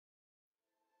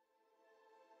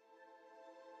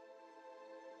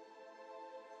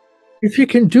if you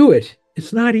can do it,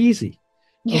 it's not easy.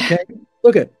 Yeah. Okay.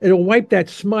 Look at it'll wipe that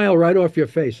smile right off your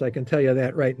face. I can tell you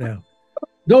that right now.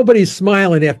 Nobody's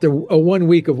smiling after a 1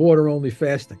 week of water only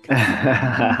fasting.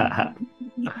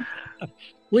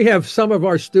 We have some of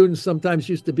our students sometimes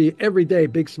used to be every day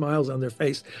big smiles on their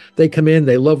face. They come in,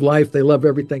 they love life, they love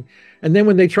everything. And then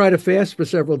when they try to fast for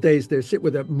several days, they sit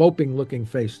with a moping looking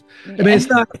face. I mean, Yeah. it's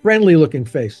not a friendly looking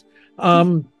face.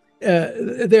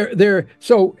 They're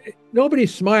so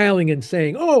nobody's smiling and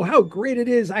saying, "Oh, how great it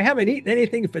is! I haven't eaten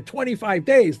anything for 25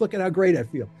 days. Look at how great I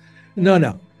feel." No,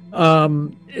 no.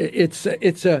 Mm.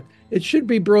 It should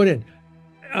be brought in.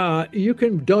 You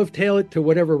can dovetail it to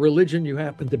whatever religion you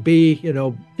happen to be,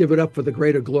 give it up for the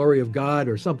greater glory of God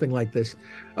or something like this.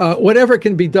 Whatever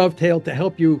can be dovetailed to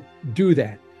help you do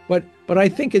that. But I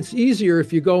think it's easier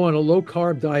if you go on a low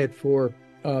carb diet for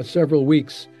several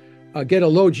weeks, get a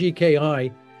low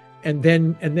GKI, and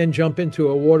then jump into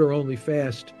a water only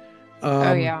fast. Oh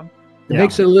Um, yeah. it Yeah,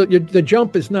 makes it a little. The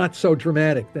jump is not so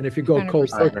dramatic than if you go cold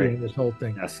 100%. turkey in this whole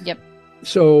thing. yes. Yep.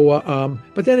 So,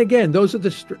 but then again, those are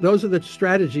the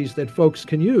strategies that folks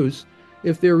can use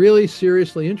if they're really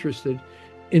seriously interested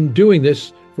in doing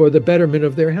this for the betterment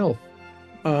of their health.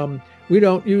 We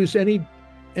don't use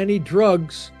any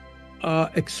drugs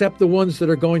except the ones that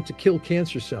are going to kill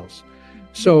cancer cells.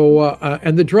 So,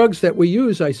 and the drugs that we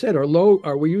use, I said, are low.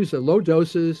 We use at low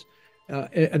doses,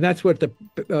 and that's what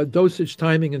the dosage,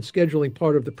 timing, and scheduling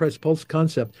part of the press pulse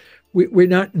concept. We're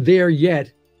not there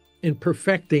yet in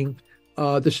perfecting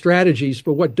the strategies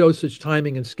for what dosage,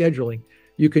 timing, and scheduling.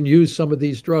 You can use some of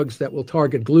these drugs that will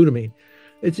target glutamine.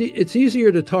 It's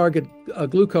easier to target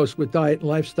glucose with diet and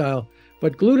lifestyle,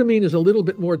 but glutamine is a little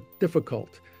bit more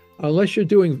difficult. Unless you're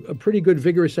doing a pretty good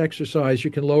vigorous exercise,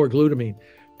 you can lower glutamine.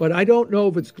 But I don't know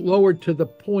if it's lowered to the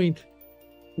point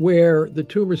where the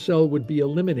tumor cell would be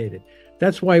eliminated.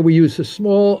 That's why we use a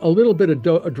little bit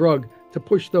of a drug to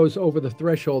push those over the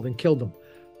threshold and kill them.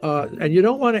 And you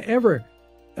don't want to ever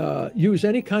use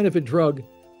any kind of a drug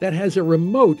that has a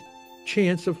remote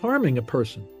chance of harming a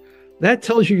person. That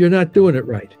tells you you're not doing it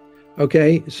right.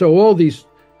 Okay. So all these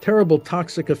terrible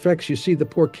toxic effects you see the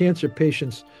poor cancer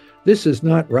patients, this is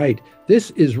not right.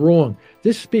 This is wrong.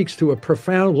 This speaks to a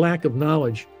profound lack of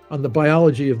knowledge on the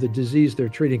biology of the disease they're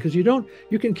treating, because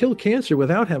you can kill cancer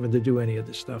without having to do any of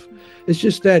this stuff. It's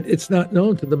just that it's not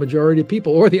known to the majority of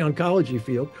people or the oncology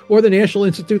field or the National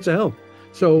Institutes of Health.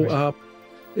 So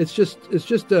it's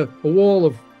just a wall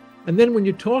of, and then when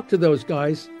you talk to those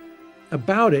guys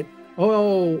about it,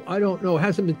 oh, I don't know,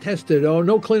 hasn't been tested. Oh,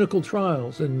 no clinical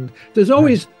trials. And there's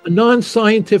always a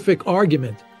non-scientific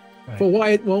argument for why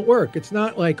it won't work. It's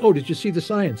not like, oh, did you see the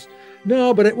science?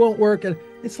 No, but it won't work. And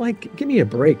it's like, give me a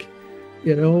break.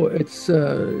 It's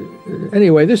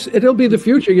anyway, it'll be the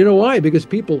future. You know why? Because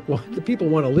the people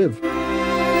want to live.